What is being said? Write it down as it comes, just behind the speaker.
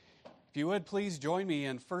If you would, please join me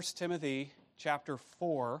in 1 Timothy chapter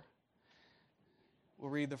 4.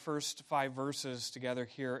 We'll read the first 5 verses together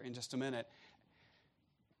here in just a minute.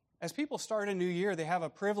 As people start a new year, they have a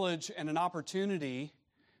privilege and an opportunity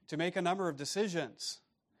to make a number of decisions.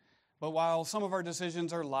 But while some of our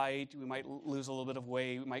decisions are light, we might lose a little bit of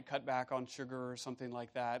weight, we might cut back on sugar or something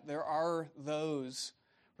like that, there are those,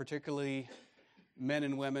 particularly men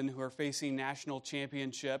and women, who are facing national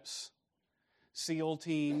championships, SEAL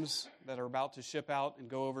teams that are about to ship out and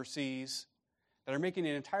go overseas, that are making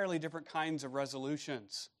entirely different kinds of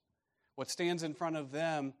resolutions. What stands in front of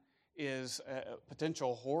them is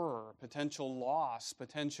potential horror, potential loss,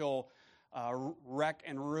 potential wreck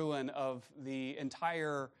and ruin of the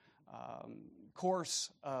entire course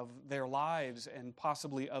of their lives and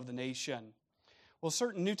possibly of the nation. Well,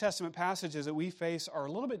 certain New Testament passages that we face are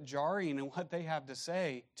a little bit jarring in what they have to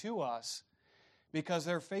say to us, because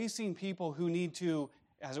they're facing people who need to,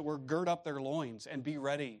 as it were, gird up their loins and be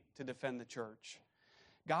ready to defend the church.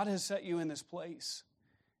 God has set you in this place,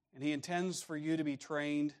 and He intends for you to be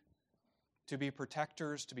trained, to be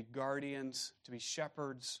protectors, to be guardians, to be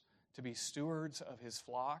shepherds, to be stewards of His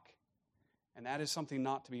flock, and that is something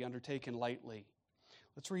not to be undertaken lightly.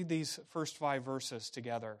 Let's read these first 5 verses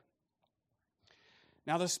together.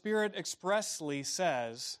 Now the Spirit expressly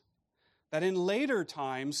says that in later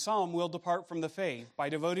times some will depart from the faith by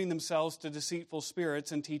devoting themselves to deceitful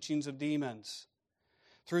spirits and teachings of demons,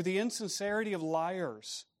 through the insincerity of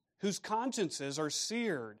liars, whose consciences are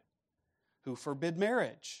seared, who forbid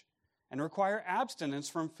marriage and require abstinence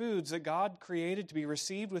from foods that God created to be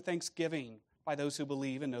received with thanksgiving by those who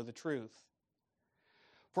believe and know the truth.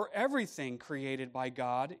 For everything created by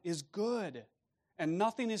God is good, and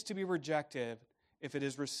nothing is to be rejected if it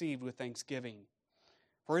is received with thanksgiving.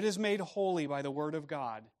 For it is made holy by the word of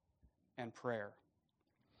God and prayer.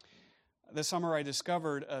 This summer I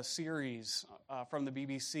discovered a series from the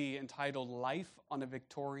BBC entitled Life on a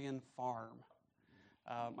Victorian Farm.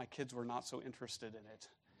 My kids were not so interested in it,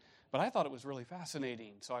 but I thought it was really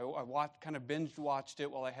fascinating. So I kind of binge-watched it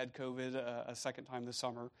while I had COVID a second time this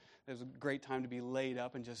summer. It was a great time to be laid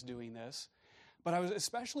up and just doing this. But I was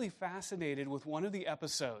especially fascinated with one of the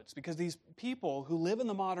episodes, because these people who live in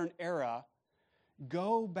the modern era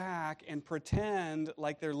go back and pretend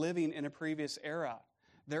like they're living in a previous era.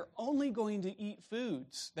 They're only going to eat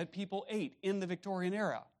foods that people ate in the Victorian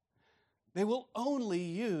era. They will only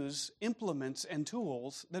use implements and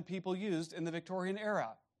tools that people used in the Victorian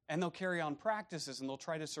era. And they'll carry on practices and they'll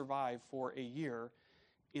try to survive for a year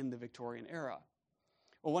in the Victorian era.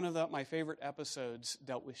 Well, one of my favorite episodes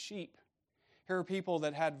dealt with sheep. Here are people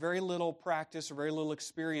that had very little practice or very little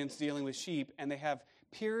experience dealing with sheep, and they have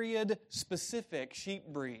period-specific sheep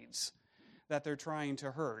breeds that they're trying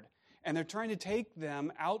to herd. And they're trying to take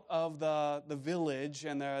them out of the village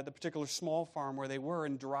and the particular small farm where they were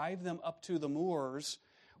and drive them up to the moors,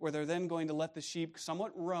 where they're then going to let the sheep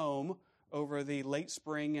somewhat roam over the late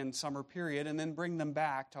spring and summer period, and then bring them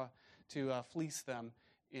back to fleece them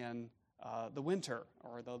in the winter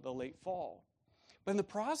or the late fall. But in the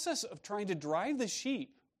process of trying to drive the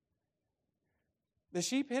sheep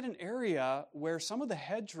hit an area where some of the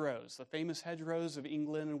hedgerows, the famous hedgerows of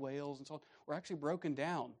England and Wales and so on, were actually broken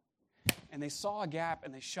down. And they saw a gap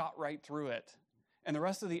and they shot right through it. And the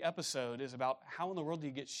rest of the episode is about how in the world do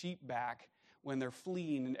you get sheep back when they're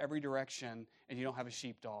fleeing in every direction and you don't have a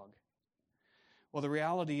sheepdog. Well, the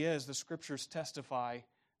reality is the Scriptures testify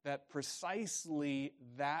that precisely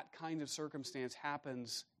that kind of circumstance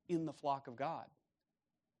happens in the flock of God.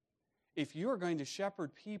 If you are going to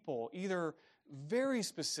shepherd people, either very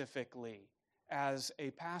specifically as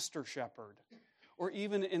a pastor shepherd, or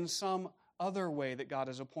even in some other way that God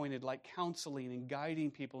has appointed, like counseling and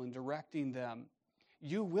guiding people and directing them,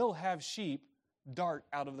 you will have sheep dart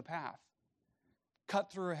out of the path,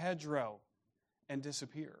 cut through a hedgerow, and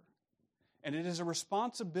disappear. And it is a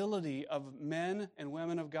responsibility of men and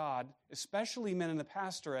women of God, especially men in the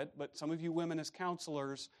pastorate, but some of you women as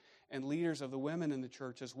counselors and leaders of the women in the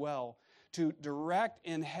church as well, to direct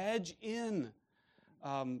and hedge in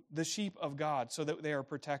the sheep of God so that they are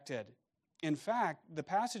protected. In fact, the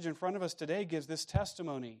passage in front of us today gives this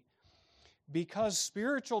testimony. Because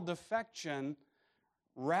spiritual defection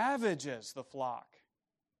ravages the flock,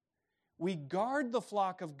 we guard the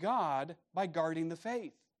flock of God by guarding the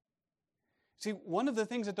faith. See, one of the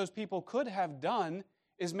things that those people could have done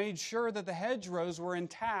is made sure that the hedgerows were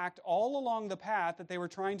intact all along the path that they were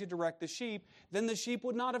trying to direct the sheep. Then the sheep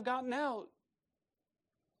would not have gotten out.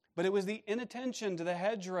 But it was the inattention to the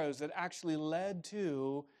hedgerows that actually led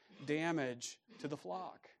to damage to the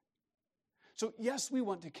flock. So yes, we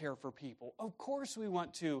want to care for people. Of course we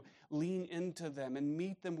want to lean into them and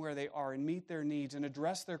meet them where they are and meet their needs and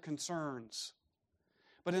address their concerns.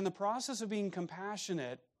 But in the process of being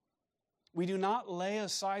compassionate, we do not lay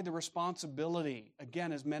aside the responsibility,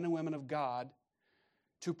 again, as men and women of God,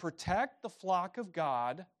 to protect the flock of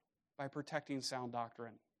God by protecting sound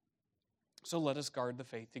doctrine. So let us guard the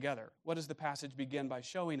faith together. What does the passage begin by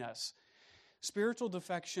showing us? Spiritual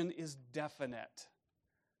defection is definite.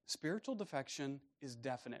 Spiritual defection is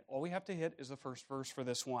definite. All we have to hit is the first verse for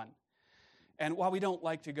this one. And while we don't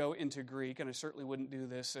like to go into Greek, and I certainly wouldn't do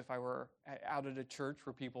this if I were out at a church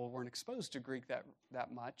where people weren't exposed to Greek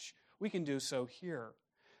that much, we can do so here.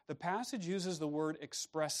 The passage uses the word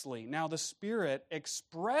expressly. Now, the Spirit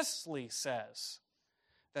expressly says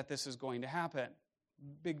that this is going to happen.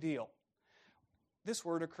 Big deal. This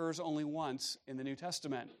word occurs only once in the New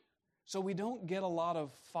Testament. So we don't get a lot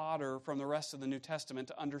of fodder from the rest of the New Testament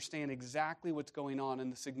to understand exactly what's going on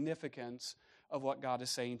and the significance of what God is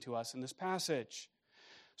saying to us in this passage.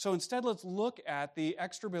 So instead, let's look at the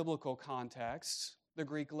extra-biblical context, the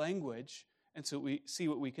Greek language, and so we see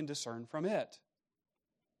what we can discern from it.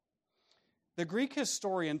 The Greek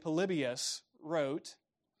historian Polybius wrote,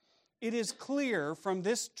 "It is clear from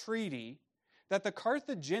this treaty that the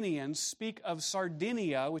Carthaginians speak of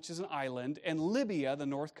Sardinia, which is an island, and Libya, the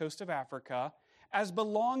north coast of Africa, as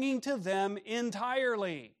belonging to them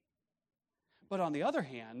entirely. But on the other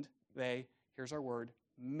hand, they, here's our word,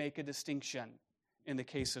 make a distinction in the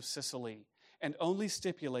case of Sicily, and only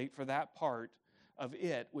stipulate for that part of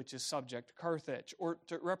it which is subject to Carthage." Or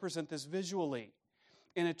to represent this visually,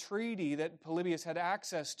 in a treaty that Polybius had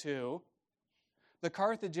access to, the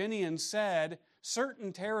Carthaginians said,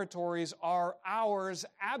 certain territories are ours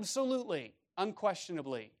absolutely,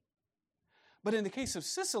 unquestionably. But in the case of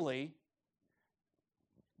Sicily,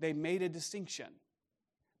 they made a distinction.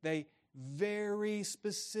 They very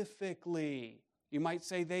specifically, you might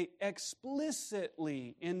say they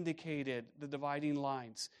explicitly indicated the dividing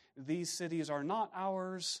lines. These cities are not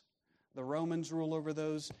ours. The Romans rule over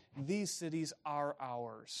those. These cities are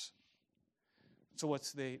ours. So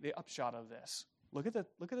what's the upshot of this? Look at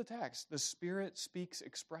the text. The Spirit speaks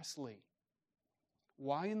expressly.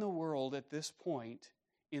 Why in the world at this point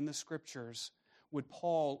in the Scriptures would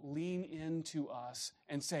Paul lean into us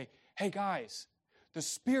and say, hey guys, the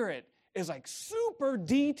Spirit is like super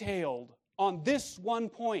detailed on this one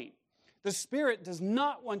point. The Spirit does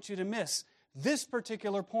not want you to miss this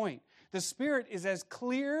particular point. The Spirit is as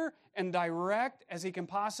clear and direct as He can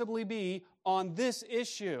possibly be on this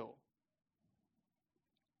issue.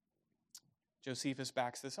 Josephus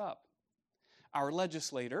backs this up. Our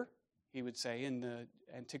legislator, he would say in the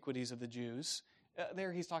Antiquities of the Jews,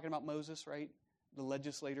 there he's talking about Moses, right? The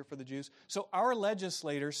legislator for the Jews. So our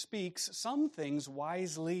legislator speaks some things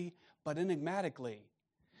wisely but enigmatically,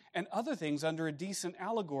 and other things under a decent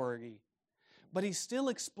allegory. But he still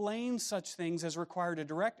explains such things as required a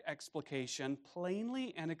direct explication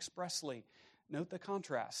plainly and expressly. Note the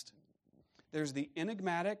contrast. There's the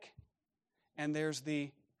enigmatic and there's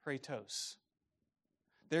the kratos.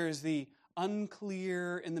 There is the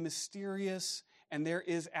unclear and the mysterious, and there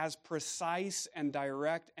is as precise and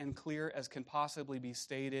direct and clear as can possibly be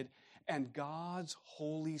stated. And God's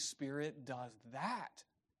Holy Spirit does that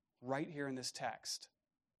right here in this text.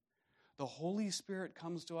 The Holy Spirit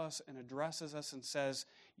comes to us and addresses us and says,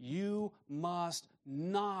 you must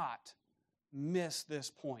not miss this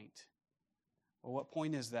point. Well, what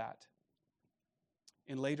point is that?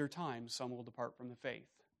 In later times, some will depart from the faith.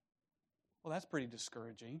 Well, that's pretty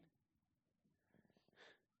discouraging.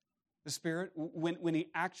 The Spirit, when He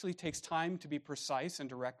actually takes time to be precise and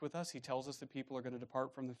direct with us, He tells us that people are going to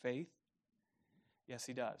depart from the faith. Yes,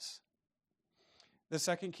 He does. The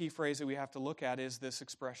second key phrase that we have to look at is this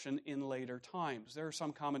expression, in later times. There are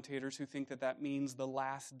some commentators who think that that means the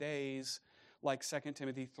last days, like 2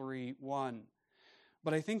 Timothy 3:1.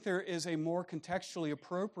 But I think there is a more contextually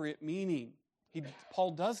appropriate meaning.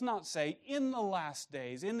 Paul does not say, in the last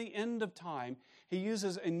days, in the end of time. He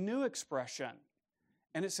uses a new expression,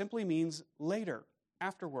 and it simply means later,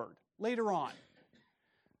 afterward, later on.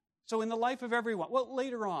 So in the life of everyone, well,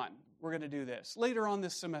 later on, we're going to do this. Later on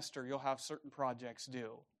this semester, you'll have certain projects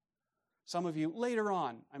due. Some of you, later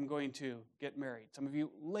on, I'm going to get married. Some of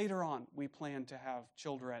you, later on, we plan to have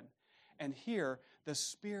children. And here, the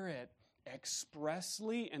Spirit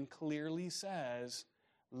expressly and clearly says,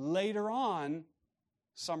 later on,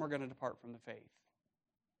 some are going to depart from the faith.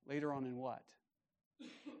 Later on in what?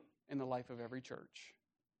 In the life of every church.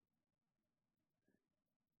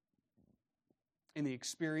 In the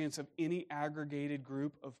experience of any aggregated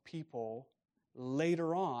group of people,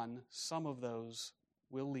 later on, some of those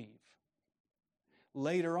will leave.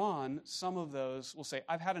 Later on, some of those will say,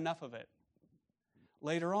 I've had enough of it.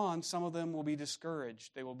 Later on, some of them will be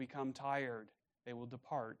discouraged. They will become tired. They will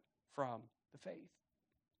depart from the faith.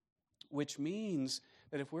 Which means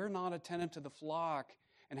that if we're not attentive to the flock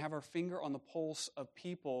and have our finger on the pulse of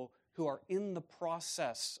people who are in the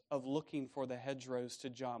process of looking for the hedgerows to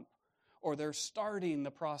jump, or they're starting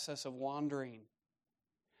the process of wandering,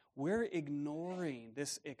 we're ignoring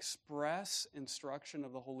this express instruction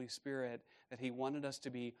of the Holy Spirit that He wanted us to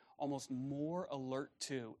be almost more alert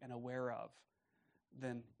to and aware of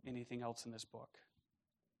than anything else in this book.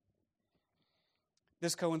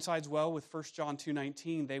 This coincides well with 1 John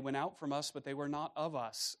 2:19. They went out from us, but they were not of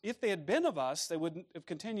us. If they had been of us, they wouldn't have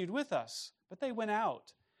continued with us. But they went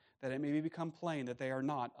out, that it may become plain that they are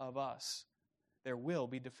not of us. There will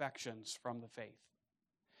be defections from the faith.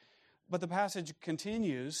 But the passage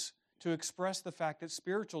continues to express the fact that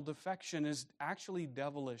spiritual defection is actually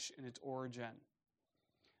devilish in its origin.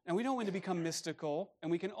 And we don't want to become mystical, and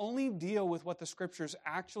we can only deal with what the Scriptures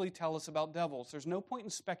actually tell us about devils. There's no point in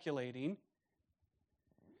speculating.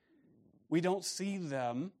 We don't see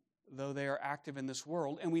them, though they are active in this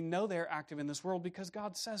world, and we know they are active in this world because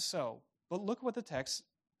God says so. But look what the text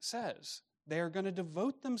says. They are going to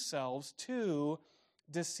devote themselves to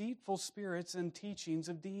deceitful spirits and teachings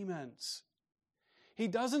of demons. He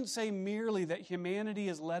doesn't say merely that humanity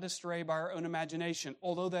is led astray by our own imagination,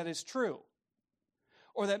 although that is true,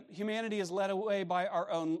 or that humanity is led away by our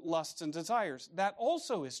own lusts and desires. That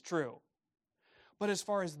also is true. But as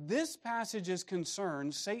far as this passage is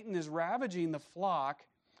concerned, Satan is ravaging the flock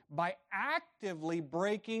by actively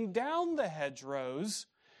breaking down the hedgerows,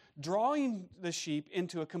 drawing the sheep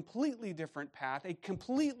into a completely different path, a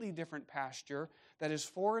completely different pasture that is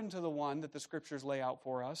foreign to the one that the Scriptures lay out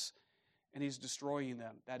for us, and he's destroying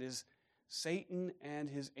them. That is, Satan and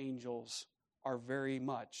his angels are very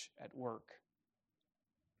much at work.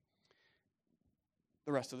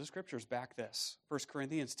 The rest of the Scriptures back this. 1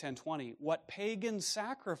 Corinthians 10:20. What pagans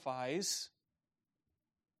sacrifice,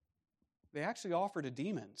 they actually offer to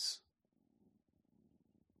demons.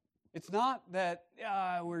 It's not that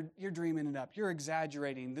you're dreaming it up. You're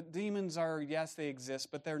exaggerating. The demons are, yes, they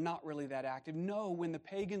exist, but they're not really that active. No, when the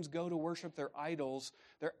pagans go to worship their idols,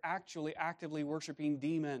 they're actually actively worshiping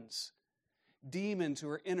demons. Demons who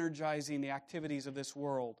are energizing the activities of this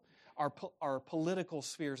world. Our political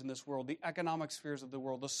spheres in this world, the economic spheres of the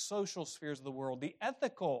world, the social spheres of the world, the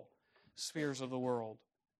ethical spheres of the world.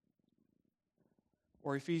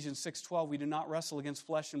 Or Ephesians 6:12, we do not wrestle against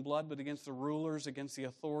flesh and blood, but against the rulers, against the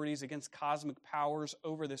authorities, against cosmic powers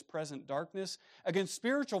over this present darkness, against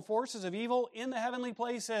spiritual forces of evil in the heavenly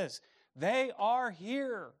places. They are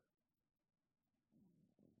here.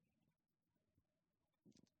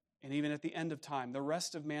 And even at the end of time, the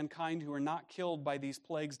rest of mankind who are not killed by these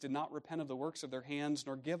plagues did not repent of the works of their hands,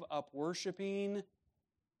 nor give up worshiping.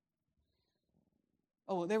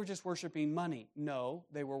 Oh, they were just worshiping money. No,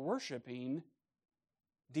 they were worshiping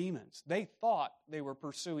demons. They thought they were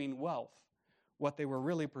pursuing wealth. What they were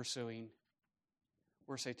really pursuing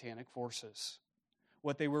were satanic forces.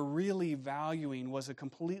 What they were really valuing was a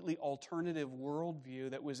completely alternative worldview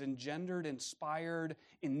that was engendered, inspired,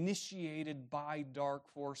 initiated by dark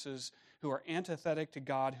forces who are antithetic to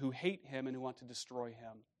God, who hate Him, and who want to destroy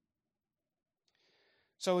Him.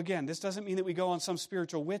 So again, this doesn't mean that we go on some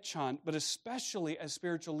spiritual witch hunt, but especially as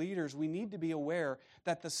spiritual leaders, we need to be aware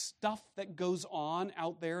that the stuff that goes on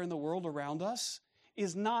out there in the world around us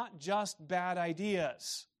is not just bad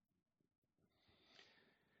ideas.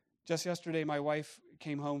 Just yesterday, my wife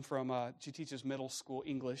came home from, she teaches middle school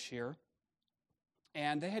English here,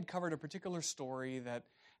 and they had covered a particular story that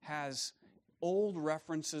has old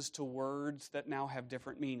references to words that now have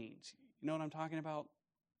different meanings. You know what I'm talking about?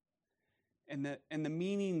 And the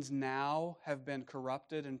meanings now have been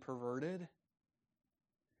corrupted and perverted.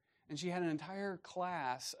 And she had an entire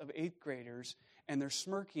class of 8th graders, and they're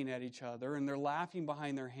smirking at each other, and they're laughing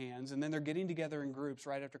behind their hands, and then they're getting together in groups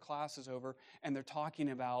right after class is over, and they're talking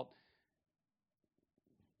about,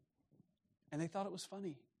 and they thought it was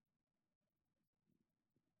funny.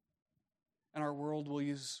 And our world will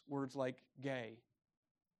use words like gay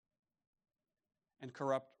and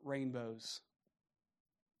corrupt rainbows.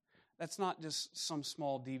 That's not just some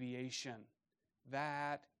small deviation.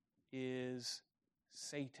 That is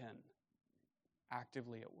Satan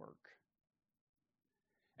actively at work.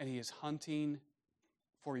 And he is hunting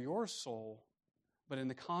for your soul, but in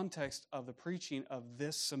the context of the preaching of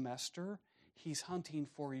this semester, he's hunting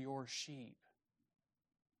for your sheep.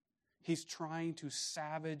 He's trying to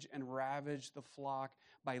savage and ravage the flock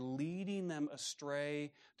by leading them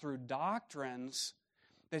astray through doctrines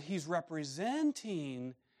that he's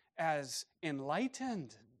representing as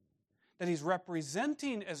enlightened, that he's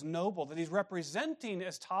representing as noble, that he's representing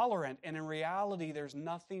as tolerant, and in reality there's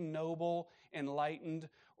nothing noble, enlightened,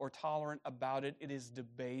 or tolerant about it. It is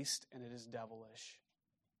debased and it is devilish.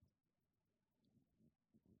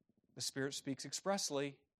 The Spirit speaks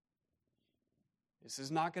expressly. This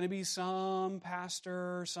is not going to be some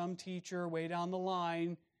pastor, some teacher way down the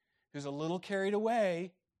line who's a little carried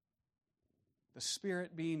away. The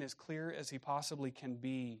Spirit being as clear as he possibly can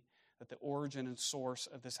be that the origin and source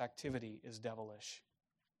of this activity is devilish.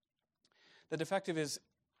 The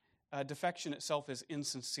defection itself is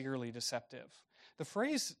insincerely deceptive. The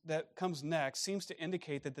phrase that comes next seems to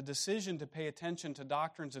indicate that the decision to pay attention to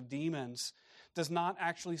doctrines of demons does not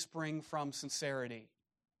actually spring from sincerity.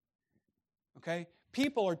 Okay?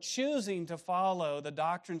 People are choosing to follow the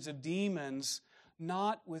doctrines of demons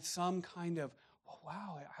not with some kind of, oh,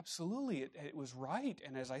 wow, absolutely, it was right.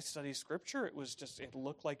 And as I study Scripture, it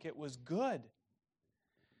looked like it was good.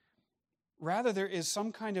 Rather, there is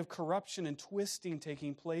some kind of corruption and twisting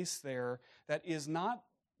taking place there that is not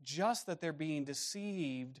just that they're being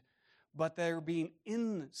deceived, but they're being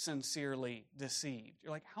insincerely deceived.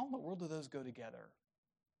 You're like, how in the world do those go together?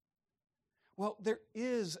 Well, there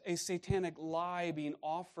is a satanic lie being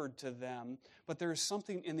offered to them, but there is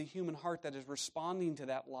something in the human heart that is responding to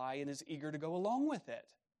that lie and is eager to go along with it.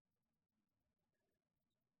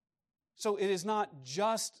 So it is not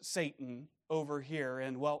just Satan over here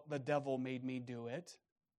and, well, the devil made me do it.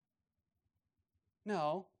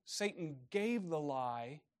 No, Satan gave the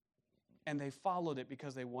lie and they followed it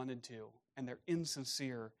because they wanted to, and they're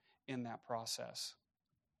insincere in that process.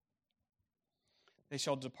 They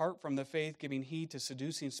shall depart from the faith, giving heed to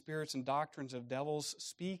seducing spirits and doctrines of devils,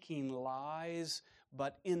 speaking lies,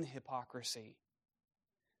 but in hypocrisy.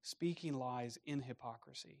 Speaking lies in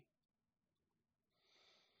hypocrisy.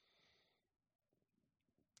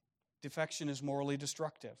 Defection is morally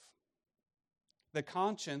destructive. The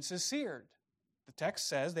conscience is seared. The text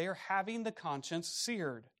says they are having the conscience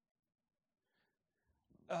seared.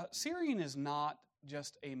 Searing is not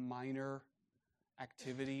just a minor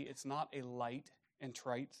activity. It's not a light and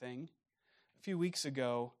trite thing. A few weeks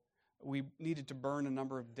ago, we needed to burn a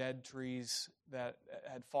number of dead trees that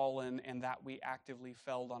had fallen and that we actively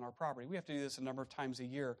felled on our property. We have to do this a number of times a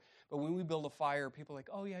year. But when we build a fire, people are like,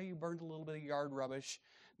 oh yeah, you burned a little bit of yard rubbish.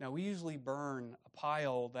 Now, we usually burn a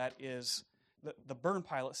pile that is, the burn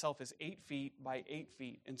pile itself is 8 feet by 8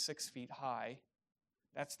 feet and 6 feet high.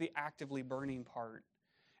 That's the actively burning part.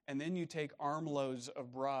 And then you take armloads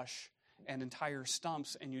of brush and entire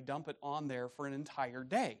stumps and you dump it on there for an entire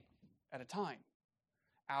day at a time.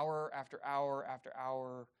 Hour after hour after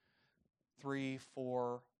hour, 3,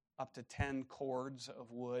 4, up to 10 cords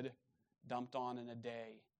of wood dumped on in a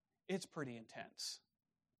day. It's pretty intense.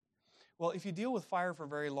 Well, if you deal with fire for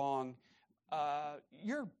very long,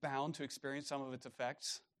 you're bound to experience some of its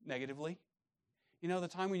effects negatively. You know, the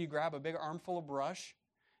time when you grab a big armful of brush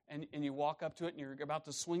and you walk up to it and you're about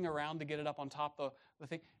to swing around to get it up on top of the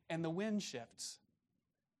thing, and the wind shifts,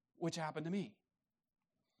 which happened to me.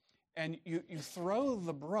 And you throw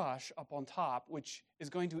the brush up on top, which is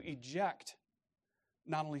going to eject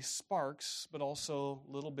not only sparks, but also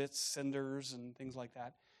little bits, cinders, and things like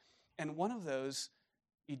that. And one of those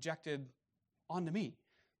ejected onto me.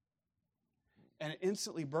 And it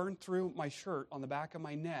instantly burned through my shirt on the back of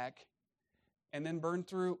my neck, and then burned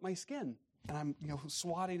through my skin. And I'm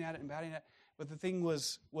swatting at it and batting at it. But the thing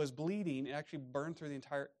was bleeding. It actually burned through the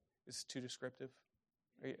entire... It's too descriptive.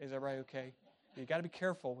 Is everybody okay? You got to be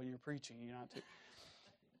careful when you're preaching. You not to.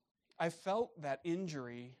 I felt that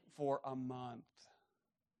injury for a month.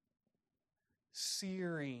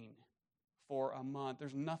 Searing for a month.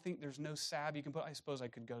 There's no salve you can put. I suppose I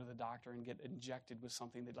could go to the doctor and get injected with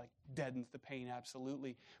something that deadens the pain,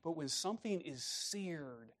 absolutely. But when something is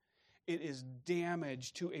seared, it is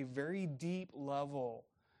damaged to a very deep level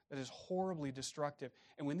that is horribly destructive.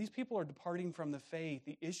 And when these people are departing from the faith,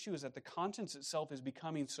 the issue is that the conscience itself is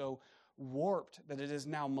becoming so warped that it is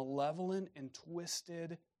now malevolent and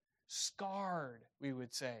twisted, scarred, we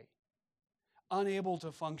would say, unable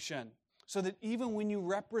to function. So that even when you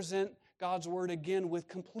represent God's word again with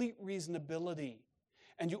complete reasonability,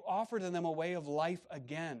 and you offer to them a way of life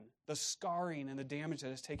again, the scarring and the damage that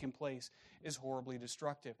has taken place is horribly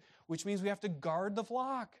destructive, which means we have to guard the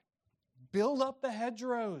flock, build up the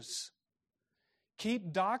hedgerows,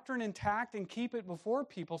 keep doctrine intact and keep it before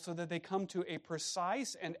people so that they come to a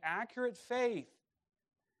precise and accurate faith,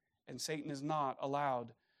 and Satan is not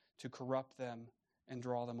allowed to corrupt them and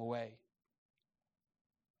draw them away.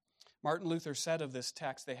 Martin Luther said of this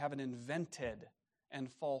text, they have an invented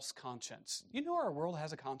and false conscience. You know our world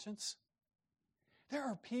has a conscience? There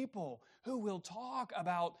are people who will talk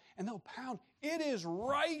about, and they'll pound, it is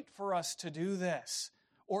right for us to do this,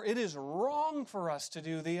 or it is wrong for us to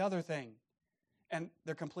do the other thing. And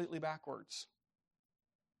they're completely backwards.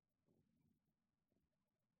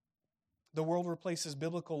 The world replaces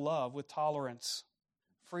biblical love with tolerance,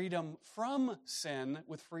 freedom from sin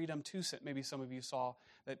with freedom to sin. Maybe some of you saw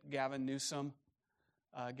that Gavin Newsom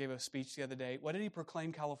gave a speech the other day. What did he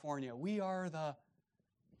proclaim California? We are the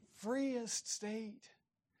freest state.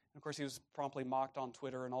 And of course, he was promptly mocked on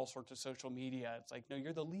Twitter and all sorts of social media. It's like, no,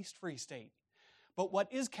 you're the least free state. But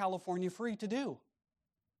what is California free to do?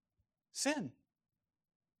 Sin.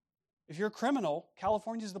 If you're a criminal,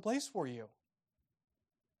 California's the place for you.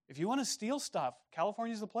 If you want to steal stuff,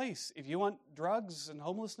 California's the place. If you want drugs and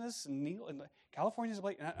homelessness, California's the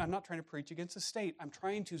place. And I'm not trying to preach against the state. I'm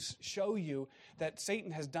trying to show you that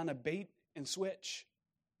Satan has done a bait and switch.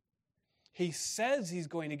 He says he's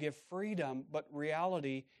going to give freedom, but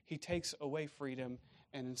reality, he takes away freedom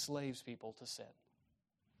and enslaves people to sin.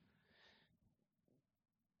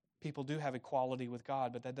 People do have equality with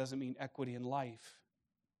God, but that doesn't mean equity in life.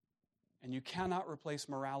 And you cannot replace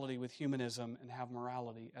morality with humanism and have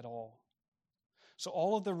morality at all. So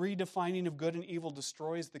all of the redefining of good and evil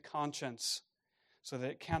destroys the conscience so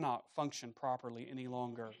that it cannot function properly any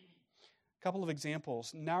longer. A couple of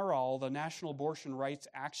examples. NARAL, the National Abortion Rights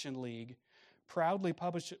Action League, proudly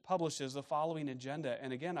publishes the following agenda.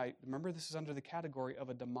 And again, I remember this is under the category of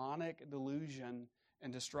a demonic delusion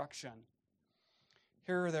and destruction.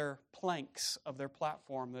 Here are their planks of their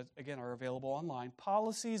platform that, again, are available online.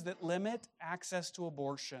 Policies that limit access to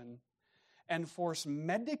abortion and force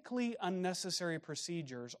medically unnecessary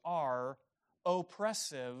procedures are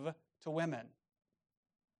oppressive to women,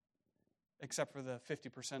 except for the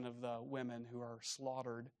 50% of the women who are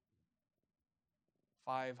slaughtered.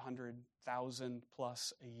 500,000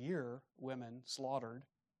 plus a year women slaughtered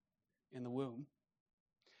in the womb.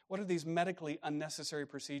 What are these medically unnecessary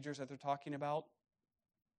procedures that they're talking about?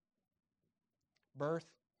 Birth,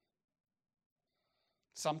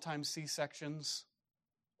 sometimes C-sections,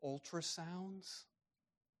 ultrasounds.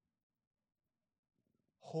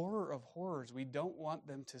 Horror of horrors. We don't want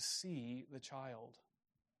them to see the child.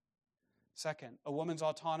 Second, a woman's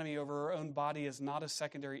autonomy over her own body is not a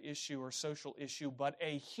secondary issue or social issue, but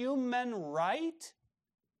a human right.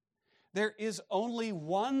 There is only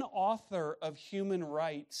one author of human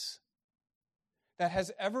rights that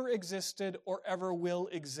has ever existed or ever will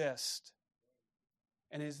exist.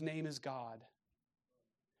 And his name is God.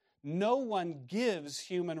 No one gives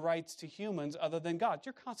human rights to humans other than God.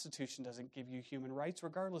 Your Constitution doesn't give you human rights,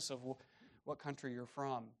 regardless of what country you're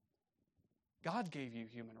from. God gave you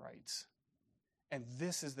human rights. And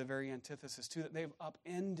this is the very antithesis to that. They've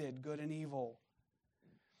upended good and evil.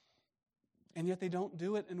 And yet they don't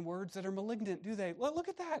do it in words that are malignant, do they? Well, look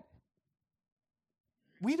at that.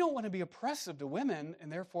 We don't want to be oppressive to women,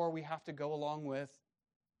 and therefore we have to go along with.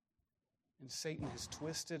 And Satan has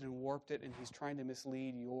twisted and warped it, and he's trying to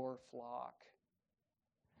mislead your flock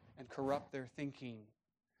and corrupt their thinking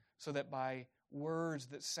so that by words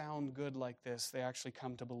that sound good like this, they actually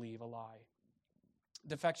come to believe a lie.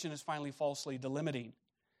 Defection is finally falsely delimiting.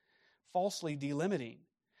 Falsely delimiting.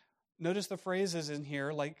 Notice the phrases in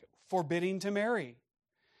here like forbidding to marry.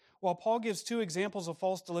 While Paul gives two examples of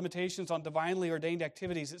false delimitations on divinely ordained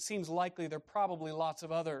activities, it seems likely there are probably lots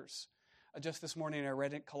of others. Just this morning I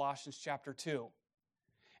read it, Colossians chapter 2.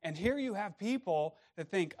 And here you have people that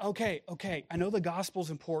think, okay, I know the gospel's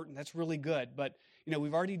important, that's really good, but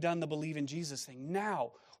we've already done the believe in Jesus thing.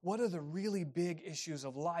 Now, what are the really big issues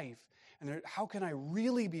of life? And how can I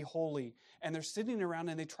really be holy? And they're sitting around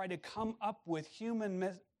and they try to come up with human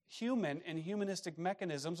and humanistic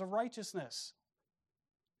mechanisms of righteousness.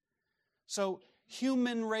 So,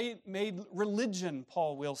 human-made religion,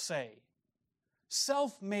 Paul will say.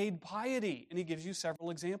 Self-made piety. And he gives you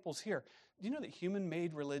several examples here. Do you know that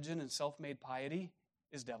human-made religion and self-made piety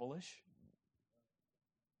is devilish?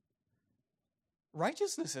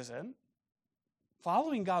 Righteousness isn't.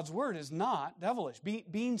 Following God's word is not devilish.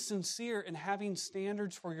 Being sincere and having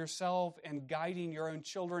standards for yourself and guiding your own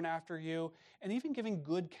children after you and even giving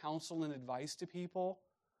good counsel and advice to people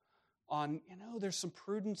on, there's some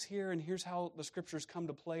prudence here and here's how the scriptures come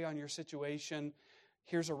to play on your situation.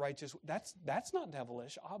 Here's a righteous... That's not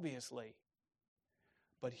devilish, obviously.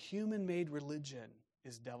 But human-made religion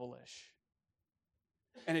is devilish.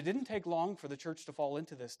 And it didn't take long for the church to fall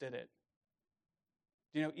into this, did it?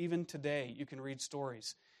 Even today, you can read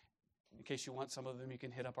stories. In case you want some of them, you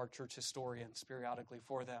can hit up our church historians periodically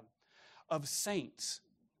for them. Of saints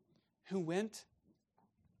who went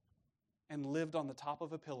and lived on the top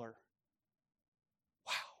of a pillar.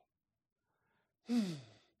 Wow.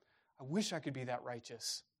 I wish I could be that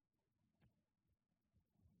righteous.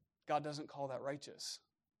 God doesn't call that righteous.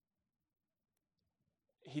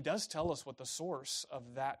 He does tell us what the source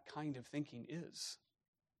of that kind of thinking is.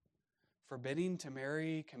 Forbidding to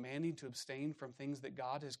marry, commanding to abstain from things that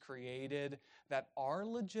God has created that are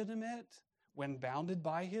legitimate when bounded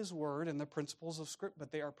by His Word and the principles of Scripture,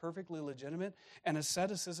 but they are perfectly legitimate, and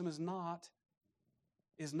asceticism is not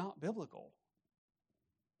biblical.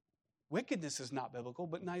 Wickedness is not biblical,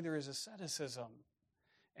 but neither is asceticism.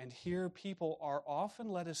 And here people are often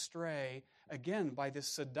led astray, again, by the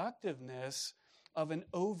seductiveness of an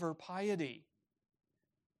over-piety.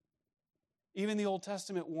 Even the Old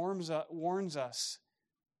Testament warns us.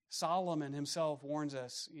 Solomon himself warns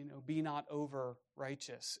us, be not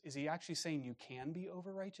over-righteous. Is he actually saying you can be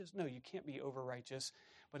over-righteous? No, you can't be over-righteous,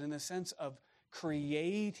 but in the sense of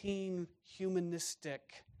creating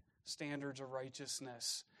humanistic standards of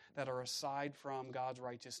righteousness that are aside from God's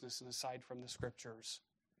righteousness and aside from the Scriptures,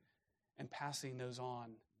 and passing those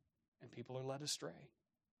on, and people are led astray.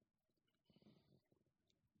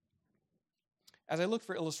 As I looked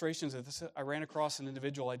for illustrations of this, I ran across an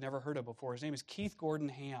individual I'd never heard of before. His name is Keith Gordon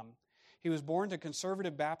Ham. He was born to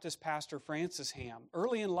conservative Baptist pastor Francis Ham.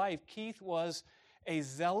 Early in life, Keith was a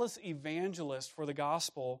zealous evangelist for the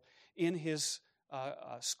gospel in his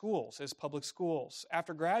schools, his public schools.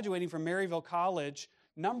 After graduating from Maryville College,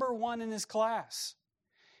 number one in his class,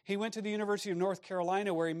 he went to the University of North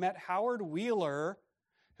Carolina where he met Howard Wheeler,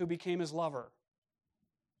 who became his lover.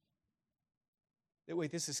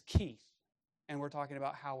 Wait, this is Keith. And we're talking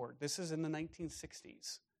about Howard. This is in the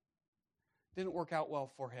 1960s. Didn't work out well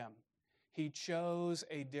for him. He chose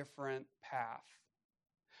a different path.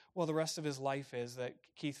 Well, the rest of his life is that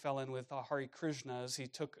Keith fell in with Hare Krishnas. He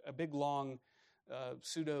took a big, long,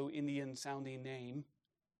 pseudo-Indian sounding name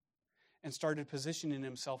and started positioning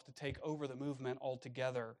himself to take over the movement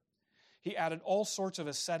altogether. He added all sorts of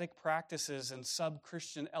ascetic practices and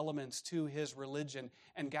sub-Christian elements to his religion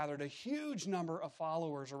and gathered a huge number of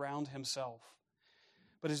followers around himself.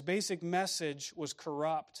 But his basic message was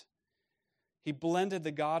corrupt. He blended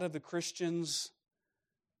the God of the Christians,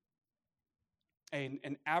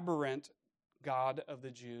 an aberrant God of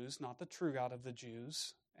the Jews, not the true God of the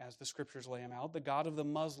Jews, as the Scriptures lay him out, the God of the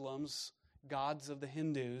Muslims, gods of the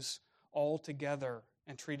Hindus, all together,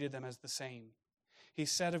 and treated them as the same. He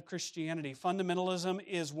said of Christianity, fundamentalism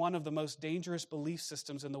is one of the most dangerous belief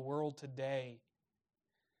systems in the world today.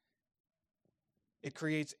 It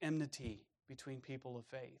creates enmity between people of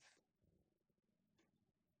faith.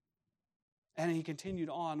 And he continued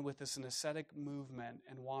on with this ascetic movement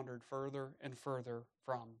and wandered further and further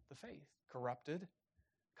from the faith. Corrupted,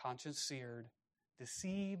 conscience seared,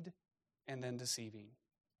 deceived, and then deceiving.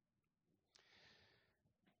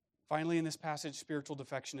 Finally, in this passage, spiritual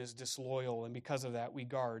defection is disloyal, and because of that, we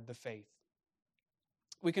guard the faith.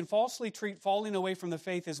 We can falsely treat falling away from the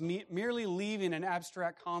faith as merely leaving an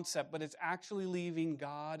abstract concept, but it's actually leaving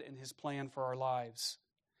God and His plan for our lives.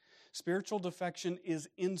 Spiritual defection is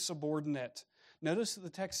insubordinate. Notice that the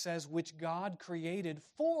text says, which God created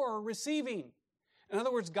for receiving. In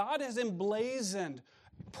other words, God has emblazoned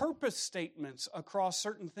purpose statements across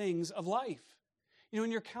certain things of life.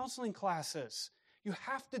 In your counseling classes, you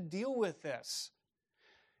have to deal with this.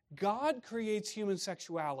 God creates human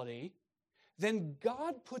sexuality, then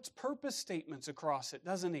God puts purpose statements across it,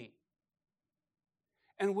 doesn't He?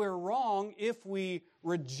 And we're wrong if we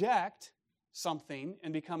reject something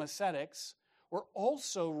and become ascetics. We're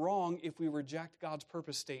also wrong if we reject God's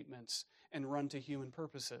purpose statements and run to human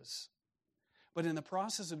purposes. But in the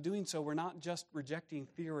process of doing so, we're not just rejecting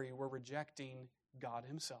theory, we're rejecting God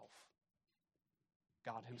Himself.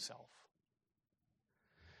 God Himself.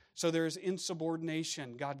 So there's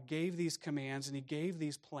insubordination. God gave these commands and He gave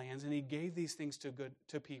these plans and He gave these things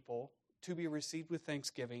to people to be received with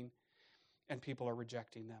thanksgiving, and people are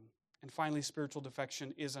rejecting them. And finally, spiritual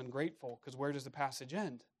defection is ungrateful, because where does the passage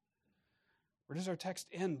end? Where does our text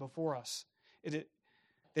end before us?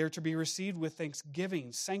 They are to be received with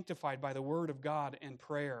thanksgiving, sanctified by the word of God and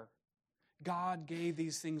prayer. God gave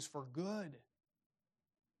these things for good,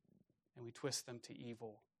 and we twist them to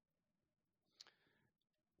evil.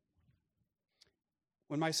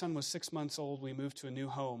 When my son was 6 months old, we moved to a new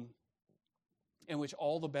home in which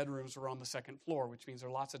all the bedrooms were on the second floor, which means there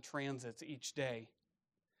are lots of transits each day.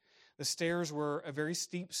 The stairs were a very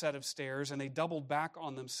steep set of stairs, and they doubled back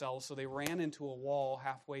on themselves, so they ran into a wall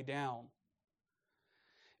halfway down.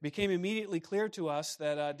 It became immediately clear to us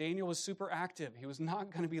that Daniel was super active. He was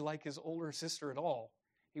not going to be like his older sister at all.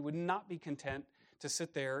 He would not be content to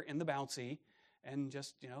sit there in the bouncy and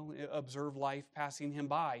just, observe life passing him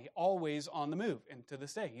by, always on the move. And to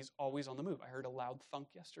this day, he's always on the move. I heard a loud thunk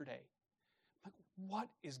yesterday. I'm like, what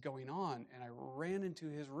is going on? And I ran into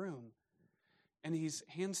his room, and he's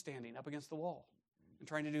handstanding up against the wall and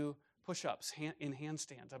trying to do push-ups in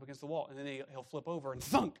handstands up against the wall. And then he'll flip over and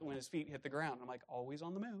thunk when his feet hit the ground. I'm like, always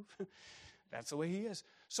on the move. That's the way he is.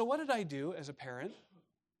 So what did I do as a parent?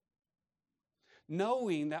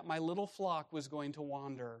 Knowing that my little flock was going to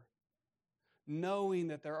wander, knowing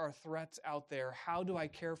that there are threats out there, how do I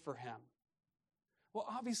care for him? Well,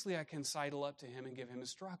 obviously I can sidle up to him and give him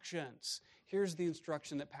instructions. Here's the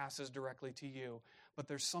instruction that passes directly to you. But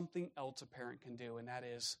there's something else a parent can do, and that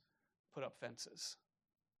is put up fences.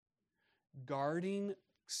 Guarding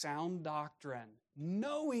sound doctrine,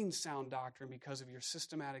 knowing sound doctrine because of your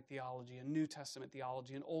systematic theology and New Testament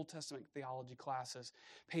theology and Old Testament theology classes,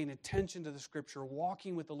 paying attention to the Scripture,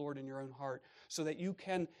 walking with the Lord in your own heart so that you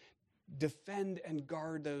can defend and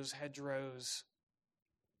guard those hedgerows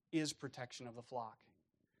is protection of the flock.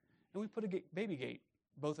 And we put a baby gate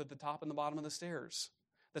both at the top and the bottom of the stairs.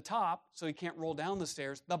 The top, so he can't roll down the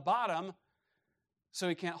stairs. The bottom, so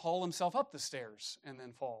he can't haul himself up the stairs and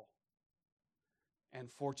then fall. And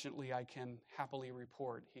fortunately, I can happily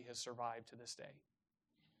report he has survived to this day.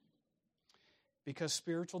 Because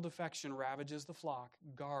spiritual defection ravages the flock,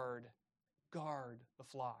 guard the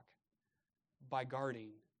flock by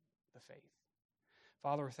guarding the faith.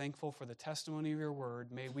 Father, we're thankful for the testimony of your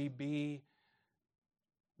word. May we be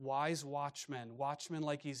wise watchmen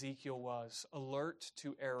like Ezekiel was, alert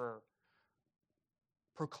to error,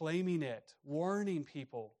 proclaiming it, warning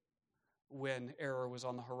people when error was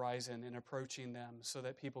on the horizon and approaching them so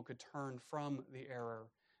that people could turn from the error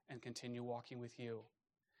and continue walking with you.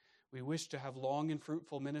 We wish to have long and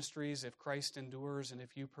fruitful ministries if Christ endures and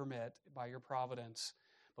if you permit by your providence,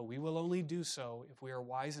 but we will only do so if we are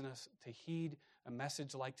wise enough to heed a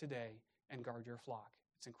message like today and guard your flock.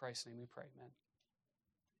 It's in Christ's name we pray, amen.